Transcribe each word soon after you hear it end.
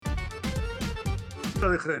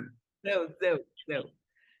עליכם. זהו.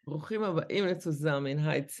 ברוכים הבאים לתזוזה מן,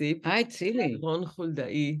 היי ציפ. היי צילי. רון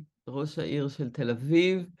חולדאי, ראש העיר של תל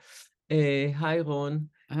אביב. היי רון.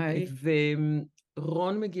 היי.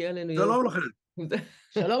 ורון מגיע לניו שלום יורק. לכם.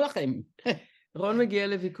 שלום לכם. רון מגיע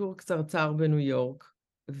לביקור קצרצר בניו יורק,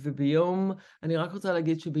 אני רק רוצה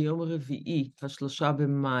להגיד שביום רביעי, 3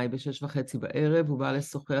 במאי, ב-6:30 בערב, הוא בא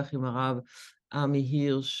לשוחח עם הרב עמי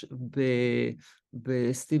הירש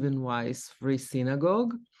בסטיבן וייס פרי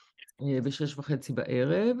סינגוג, ב-6:30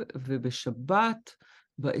 בערב, ובשבת,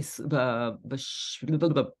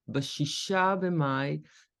 ב-6 במאי,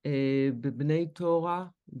 בבני תורה,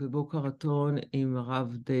 בבוקר רטון עם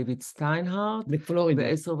הרב דיוויד סטיינהארט, בפלורידה.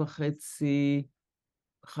 ב-10:30,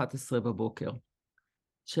 11 בבוקר.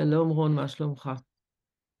 שלום רון, מה שלומך?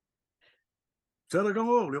 בסדר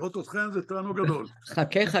גמור, לראות אתכם זה תענוג גדול.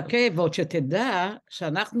 חכה, ועוד שתדע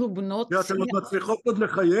שאנחנו בנות אתם צינה. עוד מצליחות עוד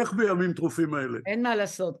לחייך בימים טרופים האלה. אין מה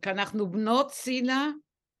לעשות, כי אנחנו בנות צינה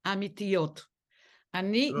אמיתיות.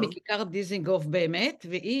 אני מכיכר דיזינגוף באמת,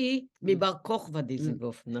 והיא מבר כוכבא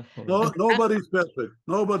דיזינגוף. נכון.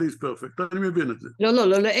 Nobody is perfect, אני מבין את זה. לא,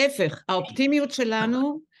 להפך. האופטימיות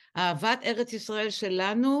שלנו, אהבת ארץ ישראל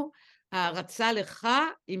שלנו, הערצה לך,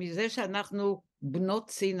 היא מזה שאנחנו בנות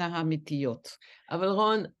צינה האמיתיות. אבל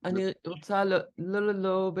רון, אני רוצה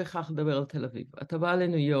לא בהכרח לדבר על תל אביב. אתה בא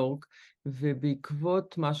לניו יורק,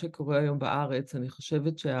 ובעקבות מה שקורה היום בארץ, אני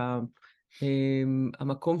חושבת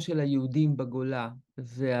המקום של היהודים בגולה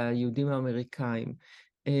והיהודים האמריקאים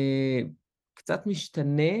קצת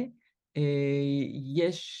משתנה,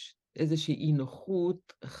 יש איזושהי אי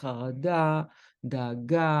נוחות, חרדה,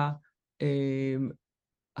 דאגה,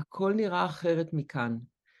 הכל נראה אחרת מכאן.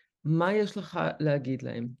 מה יש לך להגיד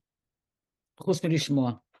להם? חוץ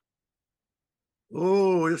מלשמוע.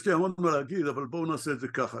 יש לי המון מה להגיד, אבל בואו נעשה את זה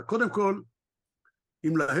ככה. קודם כל,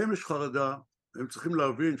 אם להם יש חרדה, הם צריכים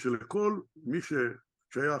להבין שלכל מי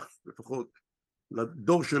ששייך לפחות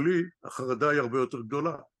לדור שלי, החרדה היא הרבה יותר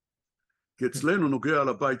גדולה. כי אצלנו נוגע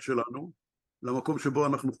לבית שלנו, למקום שבו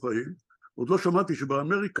אנחנו חיים. עוד לא שמעתי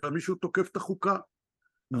שבאמריקה מישהו תוקף את החוקה.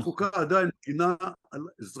 החוקה עדיין מגינה על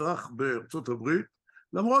אזרח בארצות הברית,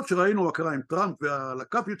 למרות שראינו מה קרה עם טראמפ ועל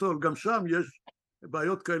הקפיטול, גם שם יש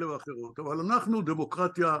בעיות כאלה ואחרות. אבל אנחנו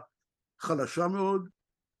דמוקרטיה חלשה מאוד,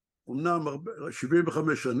 אמנם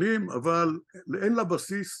 75 שנים, אבל אין לה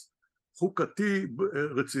בסיס חוקתי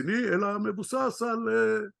רציני, אלא מבוסס על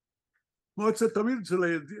מועצת תמיד של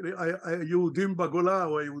היהודים בגולה,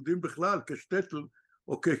 או היהודים בכלל, כשטטל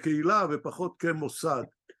או כקהילה, ופחות כמוסד.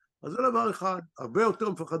 אז זה דבר אחד, הרבה יותר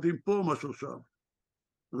מפחדים פה מאשר שם.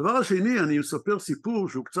 הדבר השני, אני מספר סיפור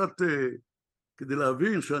שהוא קצת כדי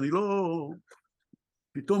להבין שאני לא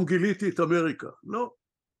פתאום גיליתי את אמריקה. לא.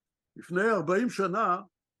 לפני 40 שנה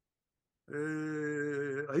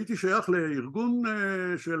הייתי שייך לארגון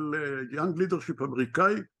של Young Leadership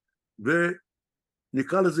אמריקאי,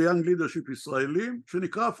 ונקרא לזה Young Leadership ישראלים,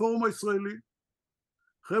 שנקרא הפורום הישראלי.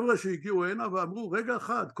 חבר'ה שהגיעו הנה ואמרו, רגע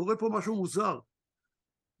אחד, קורה פה משהו מוזר.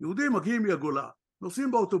 יהודים מגיעים מהגולה,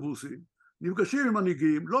 נוסעים באוטובוסים, נפגשים עם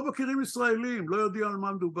מנהיגים, לא מכירים ישראלים, לא יודעים על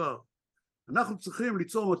מה מדובר. אנחנו צריכים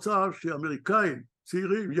ליצור מצב שאמריקאים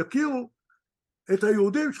צעירים יכירו את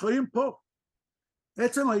היהודים שחיים פה.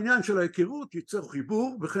 עצם העניין של ההיכרות ייצר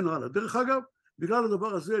חיבור וכן הלאה. דרך אגב, בגלל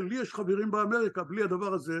הדבר הזה, לי יש חברים באמריקה, בלי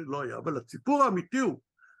הדבר הזה לא היה. אבל הסיפור האמיתי הוא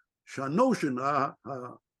שהנושן,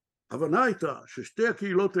 ההבנה הייתה ששתי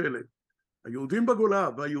הקהילות האלה, היהודים בגולה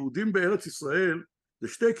והיהודים בארץ ישראל, זה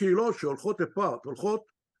שתי קהילות שהולכות אפרט, הולכות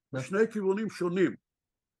בשני כיוונים שונים.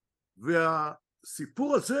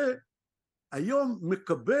 והסיפור הזה היום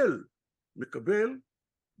מקבל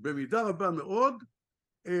במידה רבה מאוד,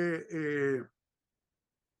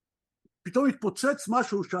 פתאום התפוצץ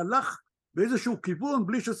משהו שהלך באיזשהו כיוון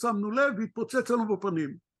בלי ששמנו לב והתפוצץ לנו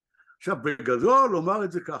בפנים. עכשיו בגדול לומר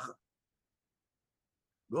את זה ככה,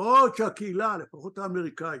 בעוד שהקהילה, לפחות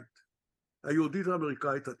האמריקאית, היהודית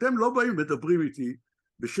האמריקאית, אתם לא באים מדברים איתי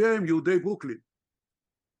בשם יהודי ברוקלין,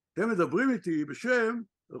 אתם מדברים איתי בשם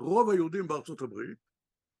רוב היהודים בארצות הברית,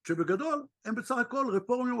 שבגדול הם בסך הכל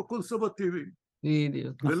רפורמים או קונסרבטיביים,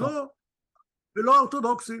 ולא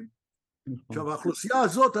אורתודוקסים. עכשיו האוכלוסייה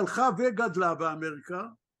הזאת הלכה וגדלה באמריקה,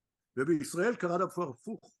 ובישראל קרה דבר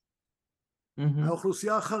הפוך.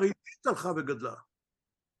 האוכלוסייה החרדית הלכה וגדלה.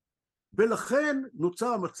 ולכן נוצר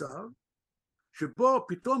המצב שבו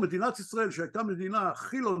פתאום מדינת ישראל, שהייתה מדינה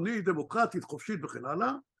חילונית, דמוקרטית, חופשית וכן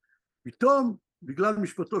הלאה, פתאום בגלל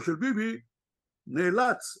משפטו של ביבי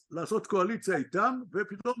נאלץ לעשות קואליציה איתם,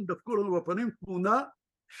 ופתאום דפקו לנו בפנים תמונה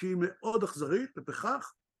שהיא מאוד אכזרית,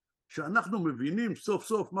 ובכך שאנחנו מבינים סוף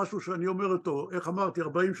סוף משהו שאני אומר אותו, איך אמרתי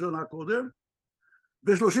 40 שנה קודם,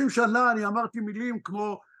 ב-30 שנה אני אמרתי מילים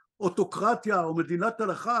כמו אוטוקרטיה או מדינת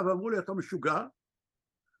הלכה, ואמרו לי, אתה משוגע.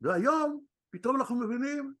 והיום פתאום אנחנו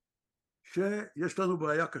מבינים שיש לנו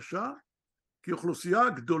בעיה קשה, כי אוכלוסייה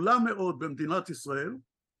גדולה מאוד במדינת ישראל,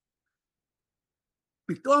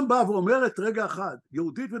 פתאום באה ואומרת, רגע אחד,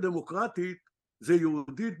 יהודית ודמוקרטית זה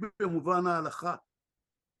יהודית במובן ההלכה.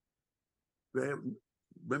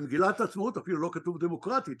 ובמגילת העצמאות אפילו לא כתוב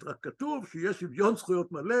דמוקרטית, רק כתוב שיש שוויון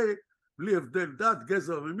זכויות מלא, בלי הבדל דת,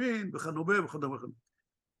 גזע ומין, וכדומה וכדומה.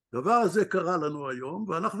 דבר הזה קרה לנו היום,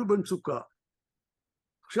 ואנחנו במצוקה.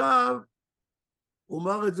 עכשיו,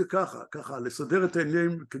 אומר את זה ככה, לסדר את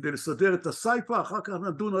העניינים, כדי לסדר את הסייפה, אחר כך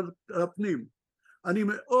נדון על הפנים. אני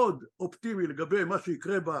מאוד אופטימי לגבי מה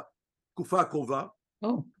שיקרה בתקופה הקרובה.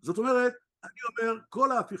 זאת אומרת, אני אומר,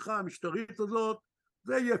 כל ההפיכה המשטרית הזאת,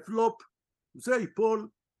 זה יהיה פלופ, זה ייפול,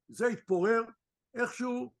 זה יתפורר,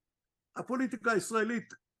 איכשהו הפוליטיקה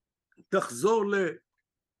הישראלית תחזור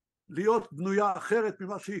להיות בנויה אחרת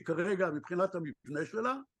ממה שהיא כרגע מבחינת המבנה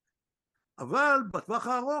שלה, אבל בטווח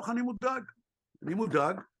הארוך אני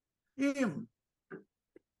מודאג, אם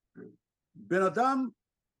בן אדם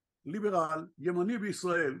ליברל, ימני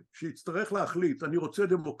בישראל, שיצטרך להחליט, אני רוצה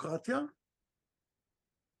דמוקרטיה,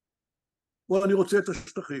 או אני רוצה את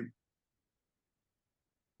השטחים.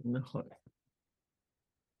 נכון.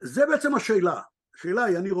 זה בעצם השאלה. השאלה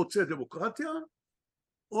היא, אני רוצה דמוקרטיה,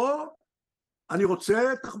 או אני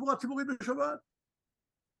רוצה תחבורה ציבורית בשבת,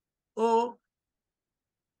 או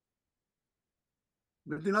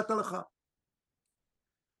מדינת הלכה.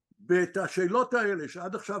 ואת השאלות האלה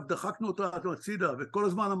שעד עכשיו דחקנו אותה הצידה וכל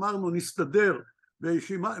הזמן אמרנו נסתדר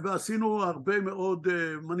ועשינו הרבה מאוד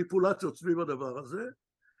מניפולציות סביב הדבר הזה,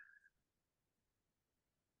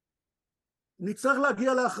 נצטרך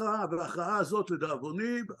להגיע להכרעה, וההכרעה הזאת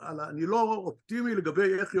לדאבוני, אני לא אופטימי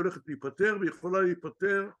לגבי איך היא הולכת להיפטר, והיא יכולה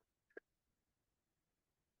להיפטר,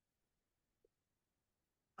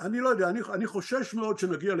 אני לא יודע, אני חושש מאוד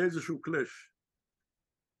שנגיע לאיזשהו קלאש.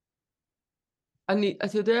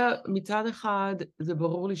 אתה יודע, מצד אחד זה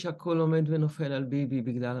ברור לי שהכל עומד ונופל על ביבי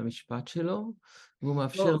בגלל המשפט שלו, והוא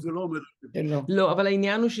מאפשר... לא, זה לא עומד. לא, אבל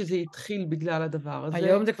העניין הוא שזה התחיל בגלל הדבר הזה.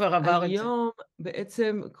 היום זה כבר עבר את זה. היום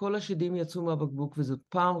בעצם כל השדים יצאו מהבקבוק, וזאת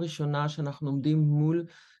פעם ראשונה שאנחנו עומדים מול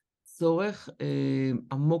צורך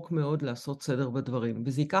עמוק מאוד לעשות סדר בדברים,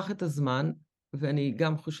 וזה ייקח את הזמן, ואני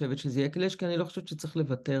גם חושבת שזה יהיה קלאש, כי אני לא חושבת שצריך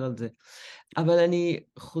לוותר על זה. אבל אני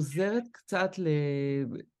חוזרת קצת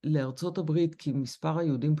לארצות הברית, כי מספר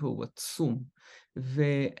היהודים פה הוא עצום,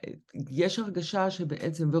 ויש הרגשה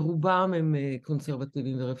שבעצם, ורובם הם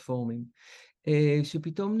קונסרבטיביים ורפורמים,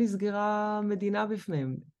 שפתאום נסגרה מדינה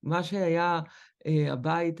בפניהם. מה שהיה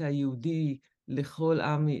הבית היהודי לכל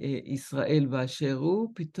עם ישראל באשר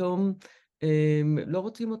הוא, פתאום לא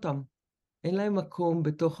רוצים אותם. אין להם מקום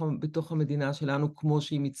בתוך המדינה שלנו כמו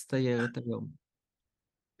שהיא מצטיירת היום.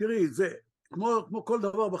 תראי, זה כמו כל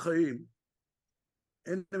דבר בחיים,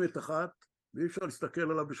 אין אמת אחת, ואי אפשר להסתכל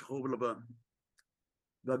עליו בשחור ולבן.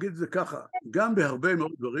 להגיד את זה ככה, גם בהרבה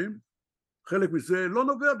מאוד דברים, חלק מזה לא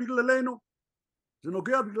נוגע בגללנו, זה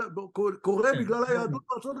קורה בגלל היהדות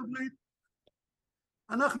בארצות הברית.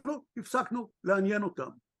 אנחנו הפסקנו לעניין אותם.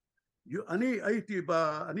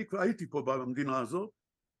 אני כבר הייתי פה במדינה הזאת,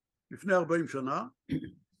 לפני 40 שנה,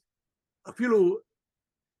 אפילו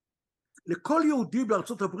לכל יהודי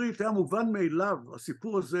בארצות הברית היה מובן מאליו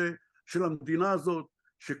הסיפור הזה של המדינה הזאת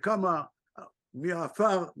שקמה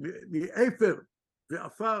מאפר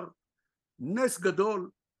ואפר, נס גדול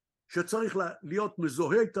שצריך להיות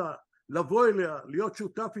מזוהה איתה, לבוא אליה, להיות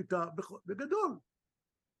שותף איתה, בגדול.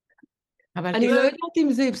 אני לא יודעת אם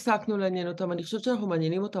זה הפסקנו לעניין אותם, אני חושבת שאנחנו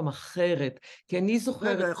מעניינים אותם אחרת, כי אני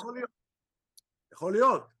זוכרת... רגע, יכול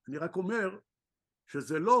להיות, אני רק אומר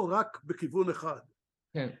שזה לא רק בכיוון אחד.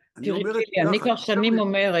 כן. תראי, אני כבר שנים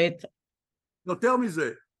אומרת...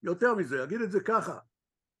 יותר מזה, אגיד את זה ככה.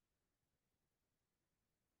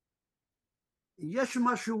 יש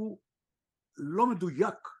משהו לא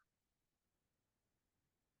מדויק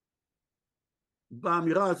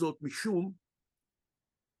באמירה הזאת, משום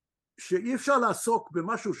שאי אפשר לעסוק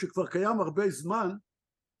במשהו שכבר קיים הרבה זמן,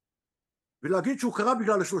 ולהגיד שהוא קרה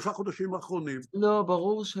בגלל 3 חודשים האחרונים. לא,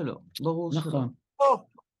 ברור שלא, ברור שלא. נכון.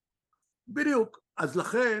 בדיוק. אז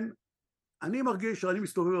לכן, אני מרגיש שאני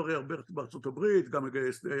מסתובב הרבה בארצות הברית, גם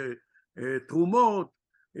מגייס תרומות,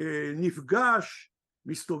 נפגש,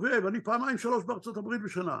 מסתובב, אני 2-3 בארצות הברית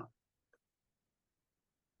בשנה.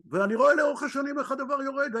 ואני רואה לאורך השנים איך הדבר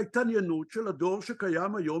יורד, ההתעניינות של הדור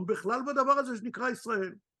שקיים היום בכלל בדבר הזה שנקרא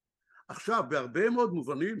ישראל. עכשיו, בהרבה מאוד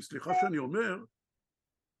מובנים, סליחה שאני אומר,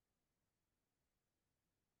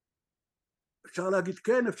 אפשר להגיד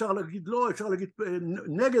כן, אפשר להגיד לא, אפשר להגיד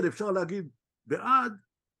נגד, אפשר להגיד בעד,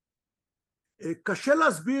 קשה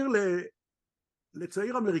להסביר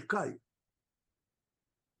לצעיר אמריקאי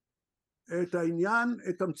את העניין,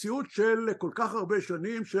 את המציאות של כל כך הרבה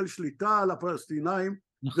שנים של שליטה על הפלסטינאים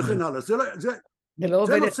וכן הלאה. זה לא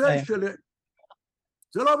עובד נושא של...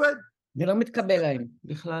 זה לא עובד. זה לא מתקבל להם.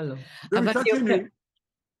 בכלל לא.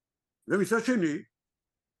 ומצד שני,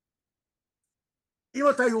 אם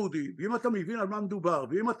אתה יהודי, ואם אתה מבין על מה מדובר,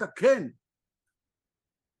 ואם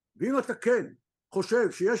אתה כן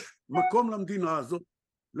חושב שיש מקום למדינה הזאת,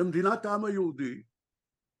 למדינת העם היהודי,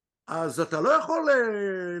 אז אתה לא יכול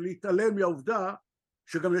להתעלם מהעובדה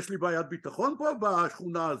שגם יש לי בעיית ביטחון פה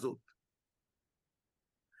בשכונה הזאת.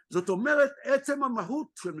 זאת אומרת, עצם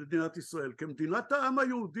המהות של מדינת ישראל, כמדינת העם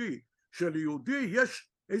היהודי, שליהודי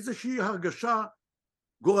יש איזושהי הרגשה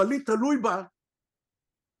גורלית תלוי בה,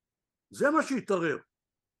 זה מה שהתערר.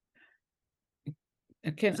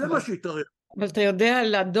 כן, זה מה שהתערר. אבל אתה יודע,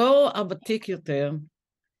 לדור הוותיק יותר,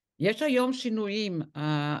 יש היום שינויים.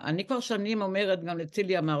 אני כבר שנים אומרת, גם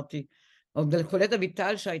לצילי אמרתי, או לקולט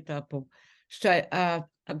אביטל שהייתה פה,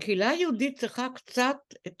 שהקהילה היהודית צריכה קצת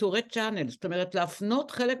טורי צ'אנל, זאת אומרת,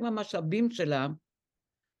 להפנות חלק מהמשאבים שלה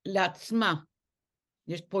לעצמה.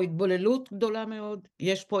 יש פה התבוללות גדולה מאוד,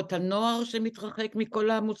 יש פה את הנוער שמתרחק מכל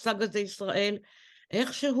המושג הזה ישראל,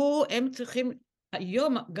 איכשהו הם צריכים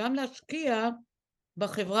היום גם להשקיע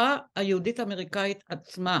בחברה היהודית-אמריקאית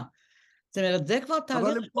עצמה. זאת אומרת, זה כבר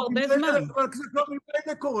תהליך הרבה זמן. אבל זה כבר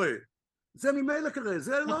ממילא קורה. זה ממילא קורה,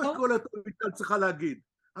 זה לא קולט אביטל צריכה להגיד.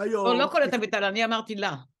 לא קולט אביטל, אני אמרתי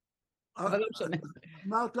לה. אבל לא משנה.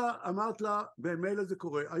 אמרת לה, במילא זה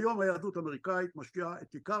קורה. היום היהדות האמריקאית משקיעה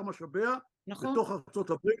את עיקר משאביה בתוך ארצות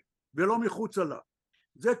הברית, ולא מחוצה לה.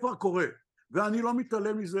 זה כבר קורה, ואני לא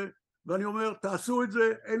מתעלם מזה, ואני אומר, תעשו את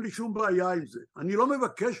זה, אין לי שום בעיה עם זה. אני לא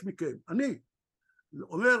מבקש מכם, אני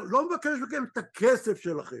אומר, לא מבקש מכם את הכסף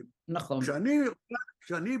שלכם. נכון.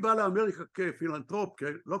 כשאני בא לאמריקה כפילנטרופ,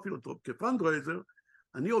 לא פילנטרופ, כפנדרייזר,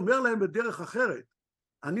 אני אומר להם בדרך אחרת.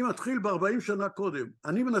 אני מתחיל ב-40 שנה קודם,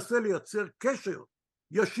 אני מנסה לייצר קשר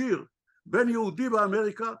ישיר בין יהודי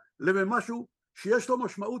באמריקה לבין משהו שיש לו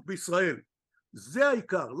משמעות בישראל. זה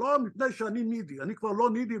העיקר, לא מפני שאני נידי, אני כבר לא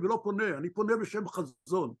נידי ולא פונה, אני פונה בשם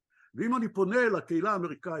חזון. ואם אני פונה לקהילה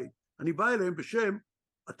האמריקאית, אני בא אליהם בשם,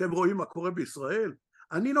 אתם רואים מה קורה בישראל,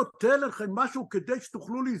 אני נותן לכם משהו כדי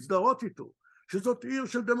שתוכלו להזדהות איתו, שזאת עיר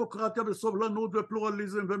של דמוקרטיה וסובלנות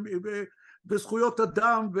ופלורליזם וזכויות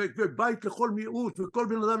אדם ובית לכל מיעוט, וכל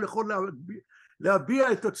בן אדם יכול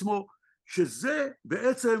להביע את עצמו, שזה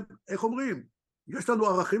בעצם, איך אומרים, יש לנו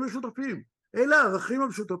ערכים משותפים, אלה הערכים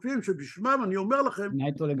המשותפים שבשמם אני אומר לכם,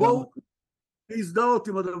 בואו להזדהות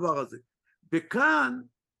עם הדבר הזה.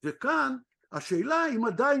 וכאן השאלה אם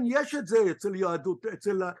עדיין יש את זה אצל יהדות,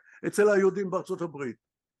 אצל היהודים בארצות הברית.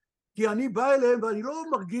 כי אני בא אליהם ואני לא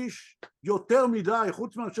מרגיש יותר מדי,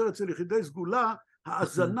 חוץ מאשר אצל יחידי סגולה,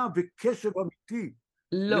 האזנה וקשב אמיתי.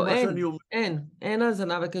 לא, אין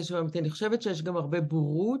האזנה וקשב אמיתי. אני חושבת שיש גם הרבה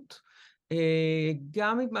בורות,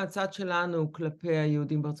 גם מהצד שלנו כלפי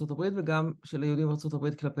היהודים בארצות הברית, וגם של היהודים בארצות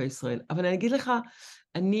הברית כלפי ישראל. אבל אני אגיד לך,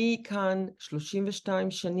 אני כאן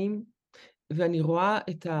 32 שנים, ואני רואה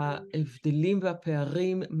את ההבדלים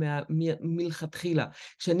והפערים מלכתחילה.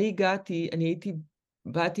 כשאני הגעתי,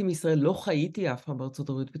 באתי מישראל, לא חייתי אף פעם בארצות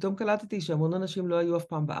הברית, פתאום קלטתי שהמון אנשים לא היו אף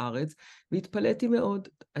פעם בארץ, והתפלאתי מאוד.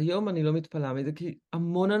 היום אני לא מתפלאה מזה, כי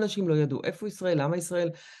המון אנשים לא ידעו איפה ישראל, למה ישראל,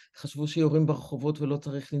 חשבו שיורים ברחובות ולא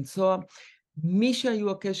צריך לנסוע. מי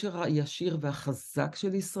שהיו הקשר הישיר והחזק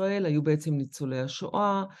של ישראל, היו בעצם ניצולי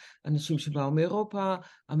השואה, אנשים שבאו מאירופה,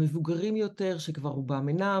 המבוגרים יותר שכבר רובם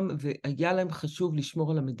אינם, והיה להם חשוב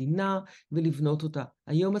לשמור על המדינה ולבנות אותה.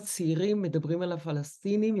 היום הצעירים מדברים על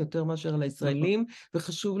הפלסטינים יותר מאשר על הישראלים,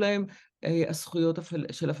 וחשוב להם הזכויות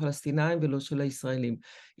של הפלסטינאים ולא של הישראלים.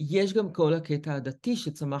 יש גם כל הקטע הדתי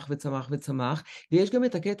שצמח וצמח וצמח, ויש גם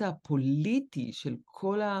את הקטע הפוליטי של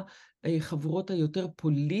כל החבורות היותר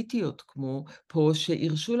פוליטיות כמו פה,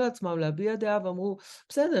 שהרשו לעצמם להביע דעה ואמרו,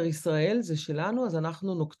 בסדר, ישראל זה שלנו, אז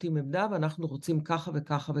אנחנו נוקטים עמדה ואנחנו רוצים ככה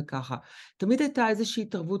וככה וככה. תמיד הייתה איזושהי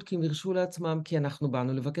התערבות כי הם הרשו לעצמם, כי אנחנו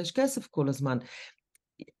באנו לבקש כסף כל הזמן.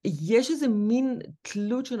 יש איזה מין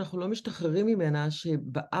תלות שאנחנו לא משתחררים ממנה,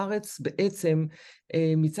 שבארץ בעצם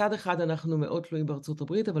מצד אחד אנחנו מאוד תלויים בארצות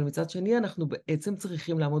הברית, אבל מצד שני אנחנו בעצם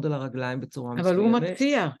צריכים לעמוד על הרגליים בצורה מסוימת. אבל הוא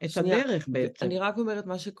מציע את הדרך בעצם. אני רק אומרת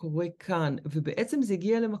מה שקורה כאן, ובעצם זה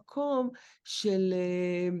הגיע למקום של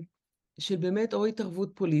באמת או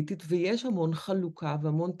התערבות פוליטית, ויש המון חלוקה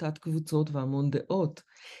והמון תת קבוצות והמון דעות.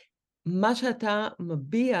 מה שאתה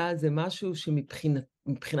מביע זה משהו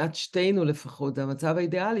שמבחינת שתינו לפחות, זה המצב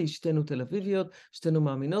האידיאלי, שתינו תל אביביות, שתינו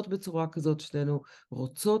מאמינות בצורה כזאת, שתינו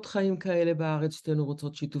רוצות חיים כאלה בארץ, שתינו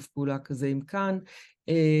רוצות שיתוף פעולה כזה עם כאן.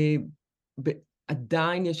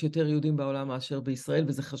 עדיין יש יותר יהודים בעולם מאשר בישראל,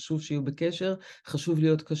 וזה חשוב שיהיו בקשר, חשוב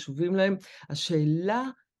להיות קשובים להם. השאלה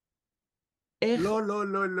איך... לא, לא,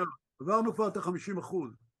 לא, לא. עברנו כבר את ה-50%.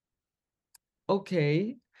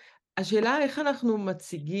 אוקיי. השאלה איך אנחנו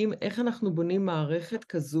מציגים, איך אנחנו בונים מערכת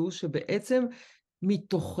כזו שבעצם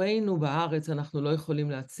מתוכנו בארץ אנחנו לא יכולים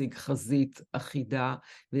להציג חזית אחידה,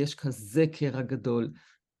 ויש כזה קרע גדול.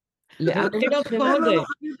 לאן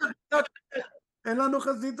אין לנו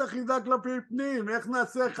חזית אחידה כלפי פנים, איך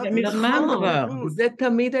נעשה חזית מזמן כבר. זה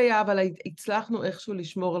תמיד היה, אבל הצלחנו איכשהו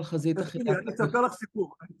לשמור על חזית אחידה.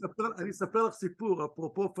 אני אספר לך סיפור,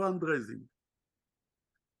 אפרופו פאנדרייזינג.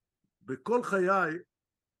 בכל חיי,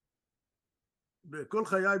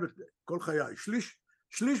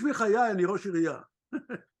 שליש מחיי אני ראש עירייה.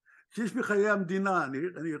 שליש מחיי המדינה,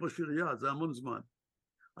 אני ראש עירייה, זה המון זמן.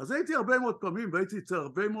 אז הייתי הרבה מאוד פעמים, והייתי אצל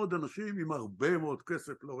הרבה מאוד אנשים עם הרבה מאוד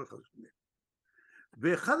כסף לאורך השנים.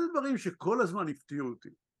 ואחד הדברים שכל הזמן הפתיעו אותי,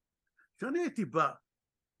 שאני הייתי בא,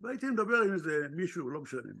 והייתי מדבר עם איזה מישהו, לא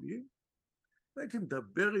משנה מי, והייתי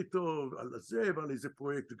מדבר איתו על זה ועל איזה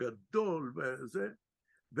פרויקט גדול וזה,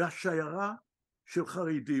 והשיירה של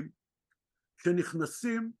חרדים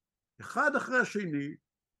שנכנסים אחד אחרי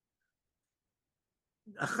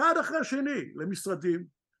השני למשרדים,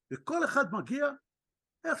 וכל אחד מגיע,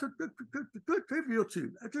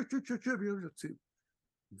 ויוצאים,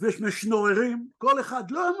 ומשנוררים, כל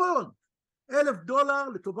אחד, לא המון, $1,000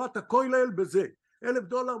 לטובת הכולל בזה, $1,000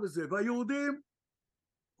 בזה, והיהודים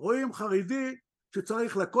רואים חרדי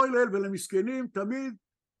שצריך לכולל ולמסכנים, תמיד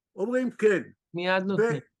אומרים כן. מיד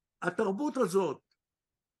נותנים. והתרבות הזאת,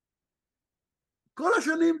 כל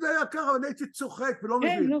השנים זה היה ככה, ואני הייתי צוחק ולא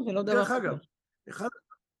מבין. דרך אגב, אחד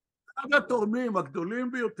התורמים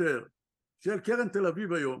הגדולים ביותר של קרן תל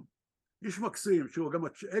אביב היום, איש מקסים, שהוא גם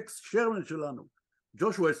האקס שרמן שלנו,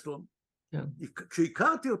 ג'וש ווסטון,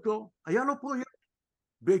 כשהכרתי אותו, היה לו פרויקט,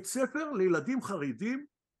 בית ספר לילדים חרדים,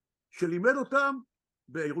 שלימד אותם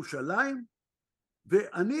בירושלים,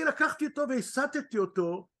 ואני לקחתי אותו והסתתי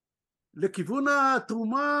אותו לכיוון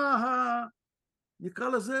התרומה, נקרא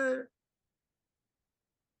לזה,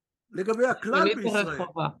 לגבי הכלל בישראל.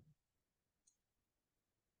 הרחבה.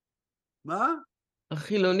 מה?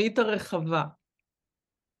 החילונית הרחבה.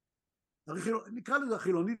 נקרא לזה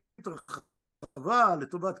החילונית הרחבה,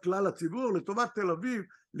 לטובת כלל הציבור, לטובת תל אביב,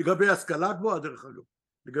 לגבי השכלה גבוהה דרך אגב,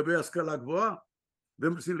 לגבי השכלה גבוהה,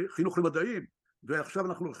 וחינוך למדעים, ועכשיו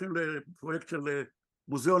אנחנו הולכים לפרויקט של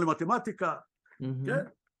מוזיאון למתמטיקה, כן?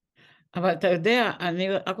 אבל אתה יודע, אני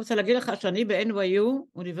רק רוצה להגיד לך שאני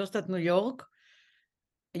ב-NYU, אוניברסיטת ניו יורק,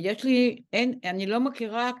 אני לא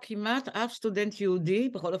מכירה כמעט אף סטודנט יהודי,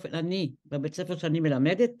 בכל אופן אני, בבית ספר שאני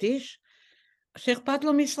מלמדת, טיש, שאכפת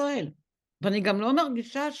לו מישראל. ואני גם לא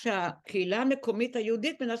מרגישה שהקהילה המקומית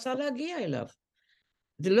היהודית מנסה להגיע אליו.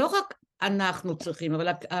 זה לא רק אנחנו צריכים, אבל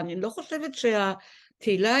אני לא חושבת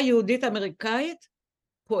שהקהילה היהודית האמריקאית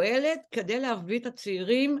פועלת כדי להביא את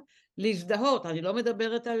הצעירים להזדהות. אני לא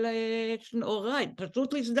מדברת על שנוריי,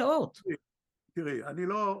 פשוט להזדהות. תראי,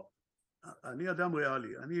 אני אדם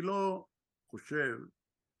ריאלי, אני לא חושב,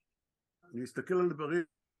 אני אסתכל על דברים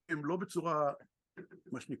לא בצורה,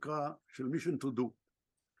 מה שנקרא, של mission to do.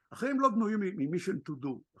 החיים לא בנויים מ-mission to do,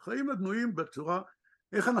 החיים לא בנויים בצורה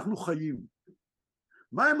איך אנחנו חיים,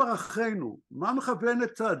 מה הם ערכינו, מה מכוון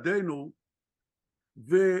את צעדינו,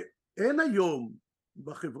 ואין היום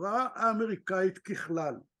בחברה האמריקאית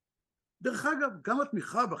ככלל, דרך אגב, גם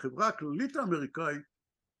התמיכה בחברה הכללית האמריקאית,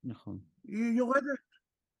 נכון. היא יורדת.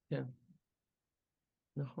 כן.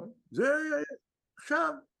 נכון. זה,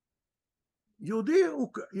 עכשיו,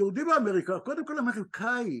 יהודי באמריקה, קודם כל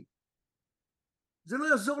אמריקאי, זה לא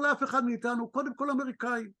יעזור לאף אחד מאיתנו, קודם כל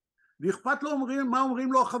אמריקאי, ואכפת לו מה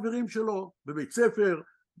אומרים לו החברים שלו, בבית ספר,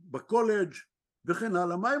 בקולג' וכן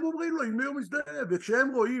הלאה, מה הם אומרים לו, עם מי הוא מזדהה,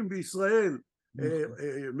 וכשהם רואים בישראל,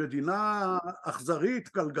 מדינה אכזרית,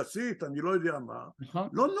 קלגסית, אני לא יודע מה,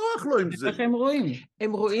 לא נוח לו עם זה. איך הם רואים?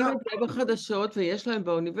 הם רואים את זה בחדשות, ויש להם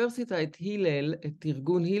באוניברסיטה את הלל, את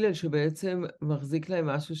ארגון הלל, שבעצם מחזיק להם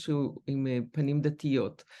משהו שהוא עם פנים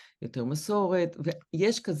דתיות, יותר מסורת,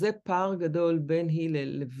 ויש כזה פער גדול בין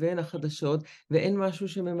הלל לבין החדשות, ואין משהו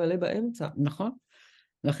שממלא באמצע. נכון.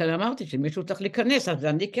 לכן אמרתי שמישהו צריך להיכנס, אז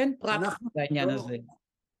אני כן פרקטית בעניין הזה.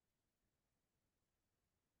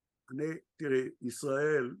 תראי,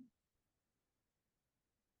 ישראל,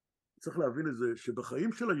 צריך להבין את זה,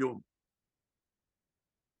 שבחיים של היום,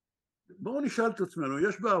 בואו נשאל את עצמנו,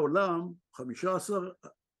 יש בעולם 15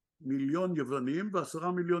 מיליון יוונים ו10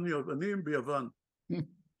 מיליון יוונים ביוון.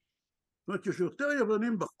 זאת אומרת, יש יותר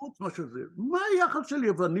יוונים בחוץ מה שזה. מה היחס של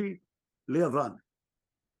יווני ליוון?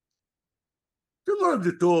 זה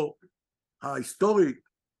מולדתו ההיסטורית,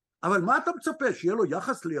 אבל מה אתה מצפה, שיהיה לו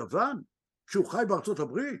יחס ליוון כשהוא חי בארצות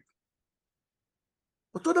הברית?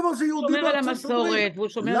 אותו דבר זה יהודי שומר על בארצות המסורת, הברית. והוא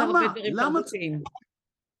שומר על הרבה דברים למה? תרבותיים.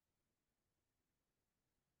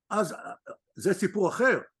 אז זה סיפור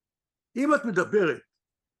אחר. אם את מדברת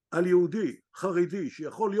על יהודי חרדי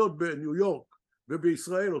שיכול להיות בניו יורק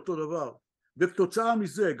ובישראל אותו דבר, וכתוצאה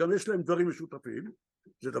מזה גם יש להם דברים משותפים,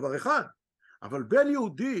 זה דבר אחד. אבל בין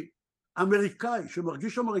יהודי אמריקאי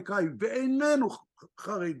שמרגיש אמריקאי ואיננו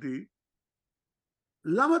חרדי,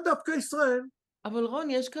 למה דווקא ישראל? אבל רון,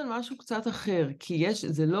 יש כאן משהו קצת אחר, כי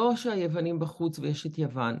זה לא שהיוונים בחוץ ויש את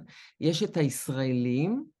יוון, יש את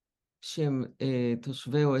הישראלים, שהם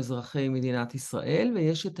תושבי או אזרחי מדינת ישראל,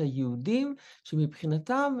 ויש את היהודים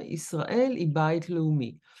שמבחינתם ישראל היא בית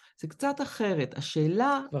לאומי. זה קצת אחרת.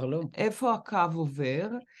 השאלה, לא. איפה הקו עובר,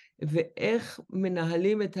 ואיך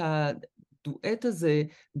מנהלים את הדואט הזה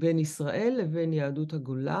בין ישראל לבין יהדות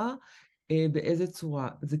הגולה, באיזה צורה.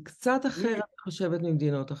 זה קצת אחר, אני חושבת,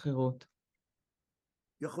 ממדינות אחרות.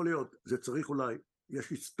 יכול להיות, זה צריך אולי, יש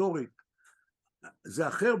היסטורית, זה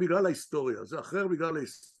אחר בגלל ההיסטוריה, זה אחר בגלל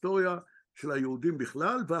ההיסטוריה של היהודים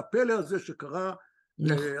בכלל, והפלא הזה שקרה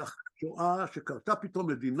שואה, שקרתה פתאום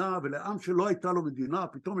מדינה, ולעם שלא הייתה לו מדינה,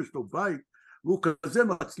 פתאום יש לו בית, והוא כזה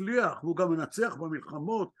מצליח, והוא גם מנצח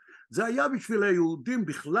במלחמות, זה היה בשביל היהודים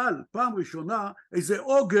בכלל, פעם ראשונה, איזה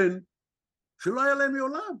עוגן שלא היה להם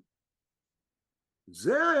מעולם.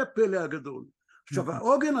 זה היה הפלא הגדול. עכשיו,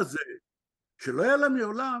 העוגן הזה, שלא היה להם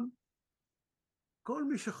מעולם, כל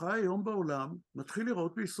מי שחי היום בעולם מתחיל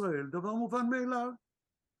לראות בישראל דבר מובן מאליו.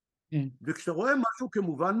 וכשאתה רואה משהו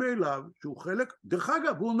כמובן מאליו, שהוא חלק, דרך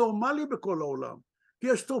אגב, הוא נורמלי בכל העולם, כי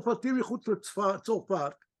יש צרפתים מחוץ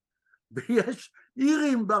לצרפת, ויש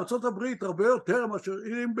אירים בארצות הברית הרבה יותר מאשר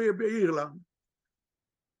אירים באירלנד,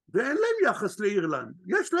 ואין להם יחס לאירלנד,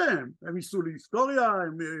 יש להם, הם ייסעו להיסטוריה,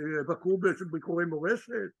 הם בקרו ביקורי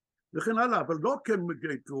מורשת, וכן הלאה, אבל לא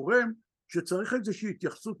כגורם שצריך איזושהי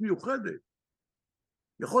התייחסות מיוחדת.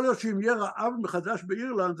 יכול להיות שאם יהיה רעב מחדש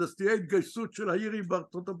באירלנד, אז תהיה התגייסות של האירים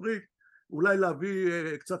בארצות הברית, אולי להביא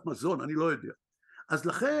קצת מזון, אני לא יודע. אז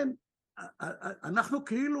לכן, אנחנו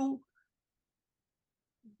כאילו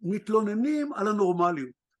מתלוננים על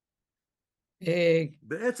הנורמליות.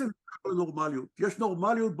 בעצם על הנורמליות. יש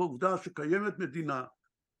נורמליות בעובדה שקיימת מדינה,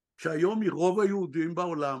 שהיום היא רוב היהודים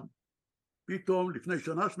בעולם, פתאום לפני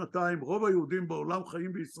שנה, שנתיים, רוב היהודים בעולם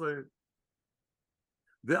חיים בישראל.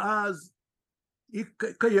 ואז היא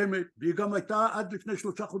קיימת, והיא גם הייתה עד לפני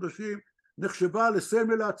 3 חודשים, נחשבה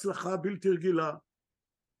לסמל ההצלחה בלתי רגילה,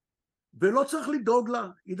 ולא צריך לדאוג לה,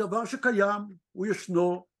 היא דבר שקיים, הוא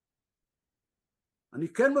ישנו,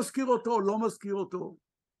 אני כן מזכיר אותו, לא מזכיר אותו,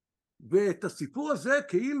 ואת הסיפור הזה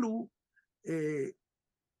כאילו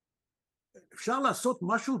אפשר לעשות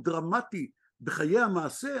משהו דרמטי בחיי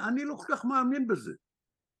המעשה, אני לא כל כך מאמין בזה.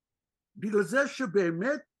 בגלל זה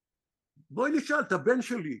שבאמת, בואי נשאל את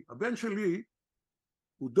הבן שלי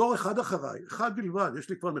הוא דור אחד אחריי, אחד בלבד, יש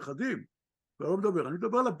לי כבר נכדים, לא מדבר, אני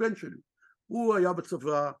מדבר על הבן שלי. הוא היה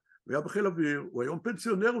בצבא, הוא היה בחיל אוויר, הוא היום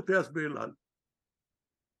פנסיונר, הוא טייס באל על.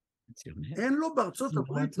 אין לו בארצות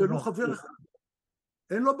הברית ולו חבר אחד.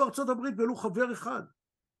 אין לו בארצות הברית ולו חבר אחד.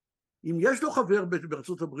 אם יש לו חבר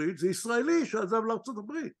בארצות הברית, זה ישראלי שעזב לארצות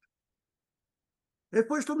הברית.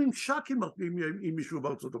 איפה יש לו ממשק עם מישהו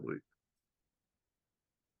בארצות הברית?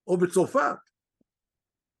 או בצרפת?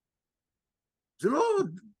 זה לא...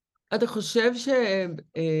 אתה חושב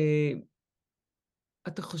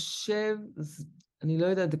אתה חושב, אני לא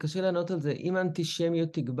יודעת, זה קשה לענות על זה, אם האנטישמיות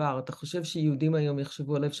תגבר, אתה חושב שיהודים היום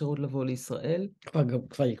יחשבו על האפשרות לבוא לישראל?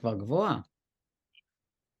 היא כבר גבוהה.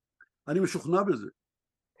 אני משוכנע בזה.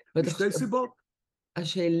 משתי סיבות.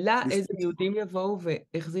 השאלה איזה יהודים יבואו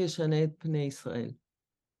ואיך זה ישנה את פני ישראל.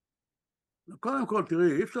 קודם כל,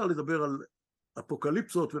 תראי, אי אפשר לדבר על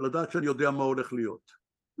אפוקליפסות ולדעת שאני יודע מה הולך להיות.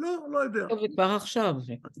 לא יודע. טוב, זה כבר עכשיו,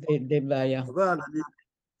 זה די בעיה. אבל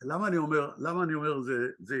למה אני אומר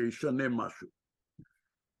זה ישנה משהו?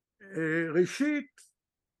 ראשית,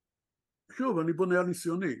 שוב, אני בונה על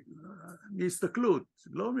ניסיוני, מהסתכלות,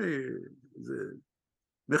 לא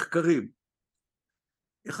ממחקרים.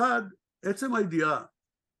 אחד, עצם הידיעה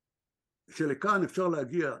שלכאן אפשר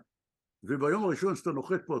להגיע, וביום הראשון שאתה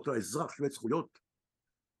נוחת פה, אתה אזרח שווה זכויות,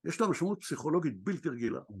 יש לה משמעות פסיכולוגית בלתי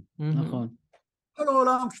רגילה. נכון. כל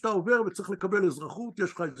העולם שאתה עובר וצריך לקבל אזרחות,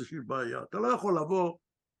 יש לך איזושהי בעיה, אתה לא יכול לבוא,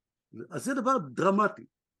 אז זה דבר דרמטי.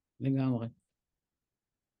 לגמרי.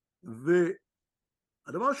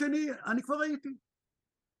 והדבר השני, אני כבר ראיתי.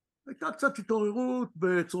 הייתה קצת התעוררות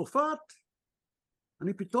בצרפת,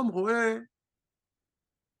 אני פתאום רואה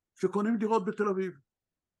שקונים דירות בתל אביב.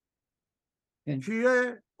 כן.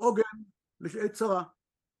 שיהיה עוגן לשעת צרה.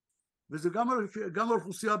 וזה גם על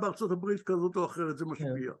אוכלוסייה בארצות הברית כזאת או אחרת, זה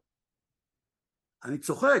משפיע. אני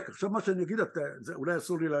צוחק, עכשיו מה שאני אגיד, זה אולי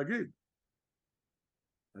אסור לי להגיד.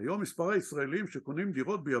 היום מספר הישראלים שקונים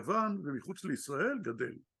דירות ביוון ומחוץ לישראל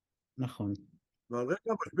גדל. נכון. ועל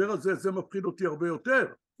רקע המשבר הזה, זה מפחיד אותי הרבה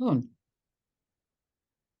יותר. נכון.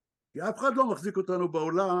 כי אף אחד לא מחזיק אותנו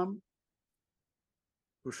בעולם,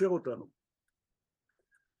 קושר אותנו.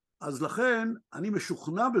 אז לכן אני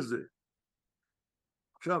משוכנע בזה.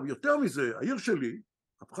 עכשיו, יותר מזה, העיר שלי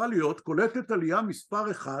הפכה להיות קולטת עלייה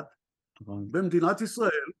מספר 1 במדינת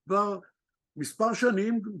ישראל כבר מספר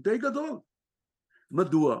שנים די גדול.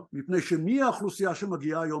 מדוע? מפני שמי האוכלוסייה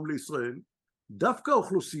שמגיעה היום לישראל? דווקא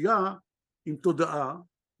אוכלוסייה עם תודעה,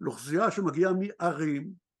 אוכלוסייה שמגיעה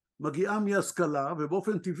מערים, מגיעה מהשכלה,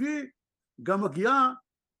 ובאופן טבעי גם מגיעה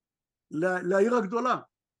לעיר הגדולה.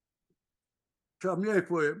 עכשיו,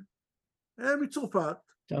 מאיפה הם? הם מצרפת,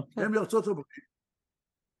 הם מארצות הברית.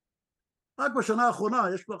 רק בשנה האחרונה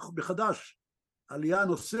יש מחדש עלייה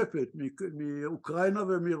נוספת מאוקראינה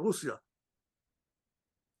ומרוסיה.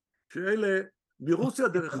 שאלה, מרוסיה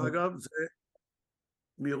דרך אגב,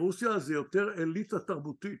 מרוסיה זה יותר אליטה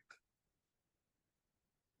תרבותית.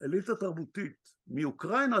 אליטה תרבותית.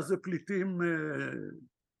 מאוקראינה זה פליטים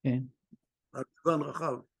על גוון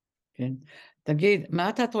רחב. כן. תגיד, מה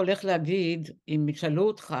אתה הולך להגיד אם ישאלו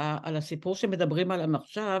אותך על הסיפור שמדברים עליו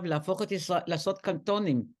עכשיו, להפוך את ישראל, לעשות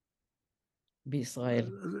קנטונים בישראל?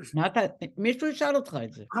 מישהו ישאל אותך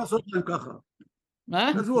את זה. צריך לעשות להם ככה. מה?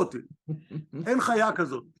 עזבו אותי. אין חיה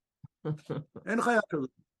כזאת. אין חיה כזאת.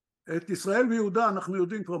 את ישראל ויהודה אנחנו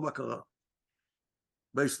יודעים כבר מה קרה.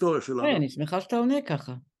 בהיסטוריה שלנו. אני שמחה שאתה עונה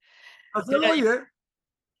ככה. אז זה לא יהיה.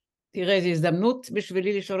 תראה, זו הזדמנות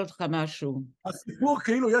בשבילי לשאול אותך משהו. הסיפור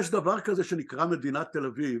כאילו יש דבר כזה שנקרא מדינת תל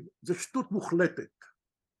אביב, זה שטות מוחלטת.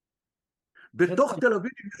 בתוך תל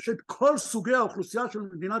אביב יש את כל סוגי האוכלוסייה של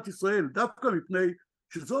מדינת ישראל, דווקא מפני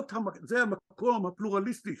שזה המקום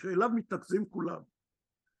הפלורליסטי שאליו מתנקזים כולם.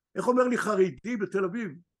 איך אומר לי חרדי בתל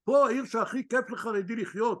אביב? פה העיר שהכי כיף לחרדי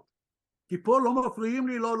לחיות, כי פה לא מפריעים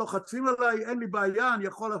לי, לא לוחצים עליי, אין לי בעיה, אני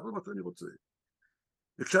יכול לעשות מה שאני רוצה.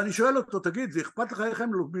 וכשאני שואל אותו, תגיד, זה אכפת לך איך הם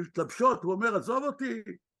מתלבשות? הוא אומר, עזוב אותי,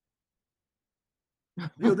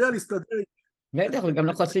 אני יודע להסתדר. בטח, וגם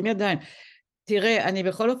לוחצים ידיים. תראה, אני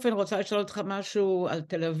בכל אופן רוצה לשאול אותך משהו על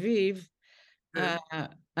תל אביב.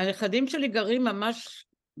 הנכדים שלי גרים ממש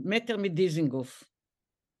מטר מדיזינגוף.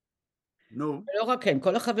 נו. לא רק הם,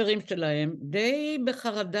 כל החברים שלהם די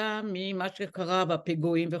בחרדה ממה שקרה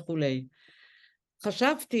בפיגועים וכולי.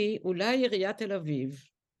 חשבתי, אולי עיריית תל אביב,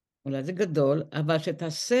 אולי זה גדול, אבל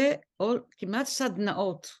שתעשה כמעט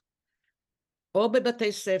סדנאות, או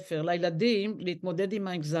בבתי ספר, לילדים להתמודד עם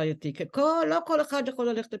האנגזייטי, כי לא כל אחד יכול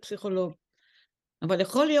ללכת לפסיכולוג. אבל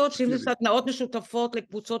יכול להיות שאם זה סדנאות משותפות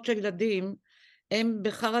לקבוצות של ילדים, הם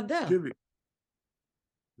בחרדה.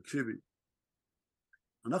 תקשיבי.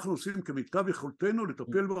 אנחנו עושים כמיטב יכולתנו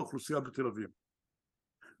לטפל באוכלוסייה בתל אביב.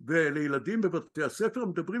 ולילדים בבתי הספר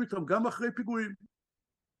מדברים איתם גם אחרי פיגועים.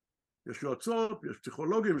 יש יועצות, יש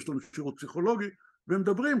פסיכולוגים, יש לנו שירות פסיכולוגי, והם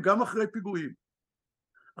מדברים גם אחרי פיגועים.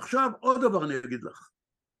 עכשיו עוד דבר אני אגיד לך.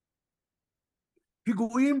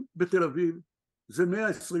 פיגועים בתל אביב זה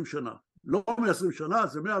 120 שנה. לא 120 שנה,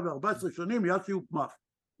 זה 114 שנים מאז שהיא הוקמה.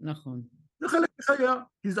 נכון. זה חלק מחייה,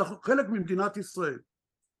 כי זה חלק ממדינת ישראל.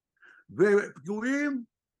 ופיגועים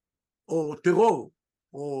או טרור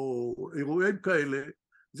או אירועים כאלה,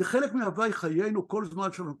 זה חלק מהווי חיינו כל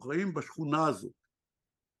זמן שאנחנו חיים בשכונה הזאת.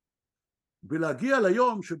 ולהגיע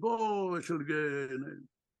ליום שבו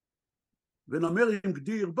ונמר עם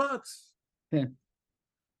גדי ירבץ, כן.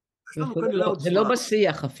 זה לא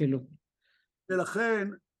בשיח אפילו. ולכן,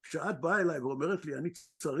 כשאת באה אליי ואומרת לי, אני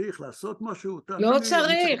צריך לעשות משהו, לא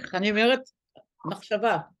צריך, אני אומרת,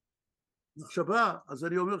 מחשבה. מחשבה, אז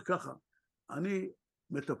אני אומר ככה, אני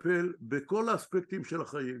מטפל בכל האספקטים של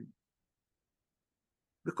החיים.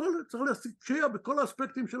 צריך להשקיע בכל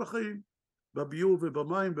האספקטים של החיים. בביוב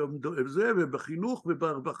ובמים ובזה, ובחינוך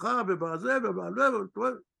וברווחה ובזה ובזה,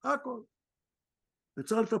 הכל.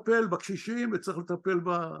 וצריך לטפל בקשישים וצריך לטפל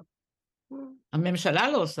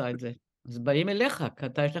הממשלה לא עושה את זה. אז באים אליך, כי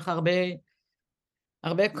אתה יש לך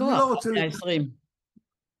הרבה כוח. אני לא רוצה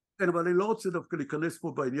כן, אבל אני לא רוצה דווקא להיכנס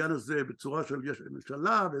פה בעניין הזה בצורה של יש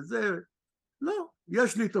ממשלה וזה. לא,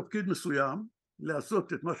 יש לי תפקיד מסוים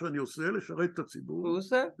לעשות את מה שאני עושה, לשרת את הציבור.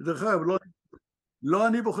 דרך אגב, לא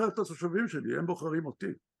אני בוחר את התושבים שלי, הם בוחרים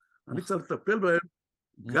אותי. אני צריך לטפל בהם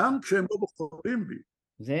גם כשהם לא בוחרים בי.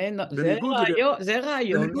 זה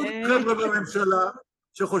רעיון. בניגוד לחבר'ה בממשלה,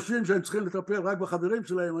 שחושבים שהם צריכים לטפל רק בחברים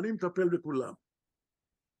שלהם, אני מטפל בכולם.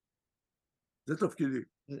 זה תפקידי.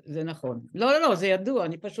 זה נכון. לא, זה ידוע,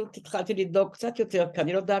 אני פשוט התחלתי לדאוג קצת יותר, כי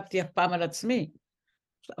אני לא דאגתי אף פעם על עצמי.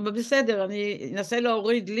 אבל בסדר, אני אנסה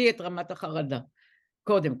להוריד לי את רמת החרדה,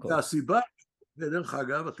 קודם כל. והסיבה, דרך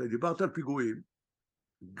אגב, אתה דיברת על פיגועים,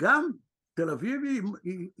 גם תל אביב היא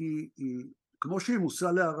כמו שהיא מושא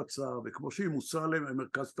להרצה, וכמו שהיא מושא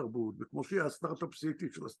למרכז תרבות, וכמו שהיא הסטארט-אפ סיטי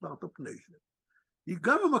של הסטארט-אפ ניישן, היא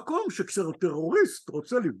גם המקום שכשטרוריסט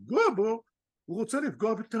רוצה לפגוע בו, הוא רוצה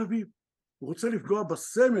לפגוע בתל אביב, הוא רוצה לפגוע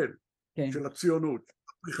בסמל של הציונות,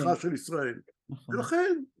 הפריחה של ישראל,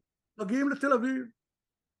 ולכן מגיעים לתל אביב.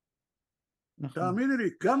 תאמיני לי,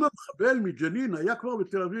 גם המחבל מג'נין היה כבר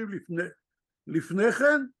בתל אביב לפני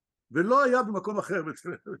כן, ולא היה במקום אחר בתל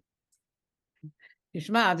אביב.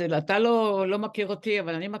 תשמע, אתה לא מכיר אותי,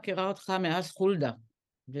 אבל אני מכירה אותך מאז חולדה,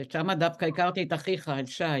 ושם דווקא הכרתי את אחיך, את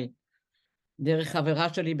שי, דרך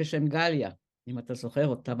חברה שלי בשם גליה, אם אתה זוכר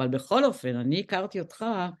אותה, אבל בכל אופן, אני הכרתי אותך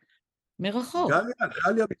מרחוק.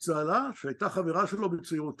 גליה בצהלה, שהייתה חברה שלו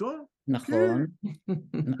בצעירותו? נכון.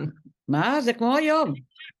 מה? זה כמו היום.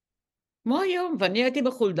 כמו היום, ואני הייתי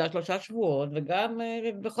בחולדה 3 שבועות, וגם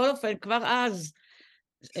בכל אופן, כבר אז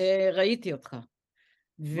ראיתי אותך.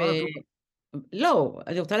 לא,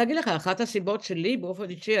 אני רוצה להגיד לך, אחת הסיבות שלי באופן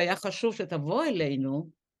אישי היה חשוב שתבוא אלינו,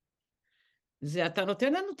 זה אתה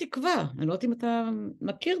נותן לנו תקווה, אני לא יודעת אם אתה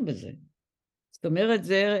מכיר בזה. זאת אומרת,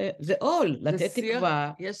 זה עול, לתת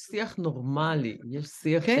תקווה. יש שיח נורמלי, יש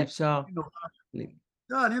שיח שאפשר...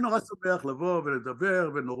 אני נורא שמח לבוא ולדבר,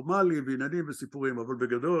 ונורמלי, ועניינים וסיפורים, אבל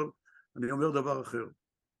בגדול, אני אומר דבר אחר.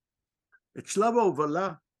 את שלב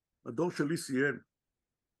ההובלה, הדור שלי סיים.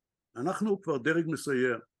 אנחנו כבר דרג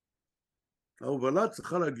מסייע. ההובלה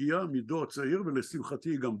צריכה להגיע מדור צעיר, ולשמחתי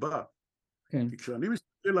היא גם באה. כן. כי כשאני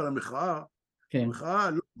מסתכל על המחאה, המחאה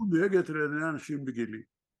לא מונהגת על ידי אנשים בגילי.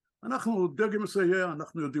 אנחנו דרג מסייע,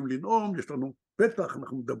 אנחנו יודעים לנאום, יש לנו פתח,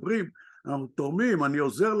 אנחנו מדברים, אנחנו תורמים, אני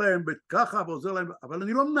עוזר להם ככה ועוזר להם, אבל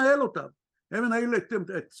אני לא מנהל אותם. הם מנהלים את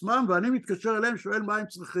עצמם, ואני מתקשר אליהם, שואל מה הם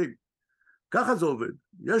צריכים. ככה זה עובד.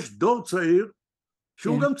 יש דור צעיר,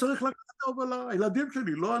 שהוא גם צריך לקחת את ההובלה, הילדים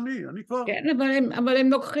שלי, לא אני כבר... כן, אבל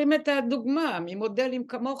הם לוקחים את הדוגמה ממודלים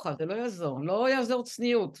כמוך, זה לא יעזור, לא יעזור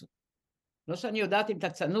צניעות. לא שאני יודעת אם אתה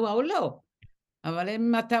צנוע או לא, אבל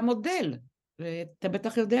אתה מודל, ואתה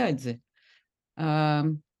בטח יודע את זה.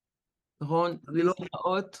 רון,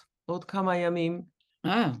 להתראות עוד כמה ימים.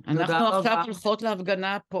 אנחנו עכשיו הולכות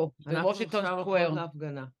להפגנה פה, בוושינגטון סקוואר.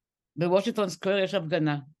 בוושינגטון סקוואר יש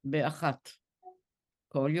הפגנה, ב-1.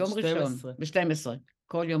 כל יום ראשון. ב-12.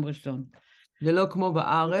 כל יום ראשון. זה לא כמו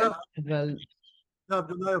בארץ, אבל... זה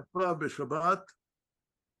הפגנה יפה בשבת.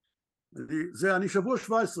 אני שבוע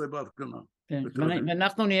 17 בהפגנה.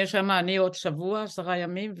 ואנחנו נהיה שם, אני עוד שבוע, 10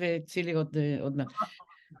 ימים, וצילי עוד מעט.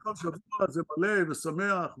 כל שבוע זה מלא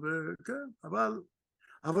ושמח, וכן,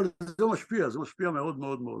 אבל זה משפיע מאוד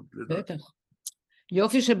מאוד מאוד. בטח.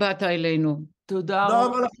 יופי שבאת אלינו. תודה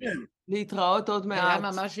רבה לכם. להתראות עוד מעט.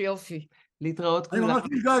 היה ממש יופי. להתראות כולם. אני ממש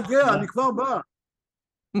מתגעגע, אני כבר בא.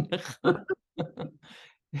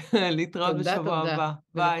 להתראות בשבוע הבא.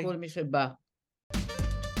 תודה, ולכל מי שבא.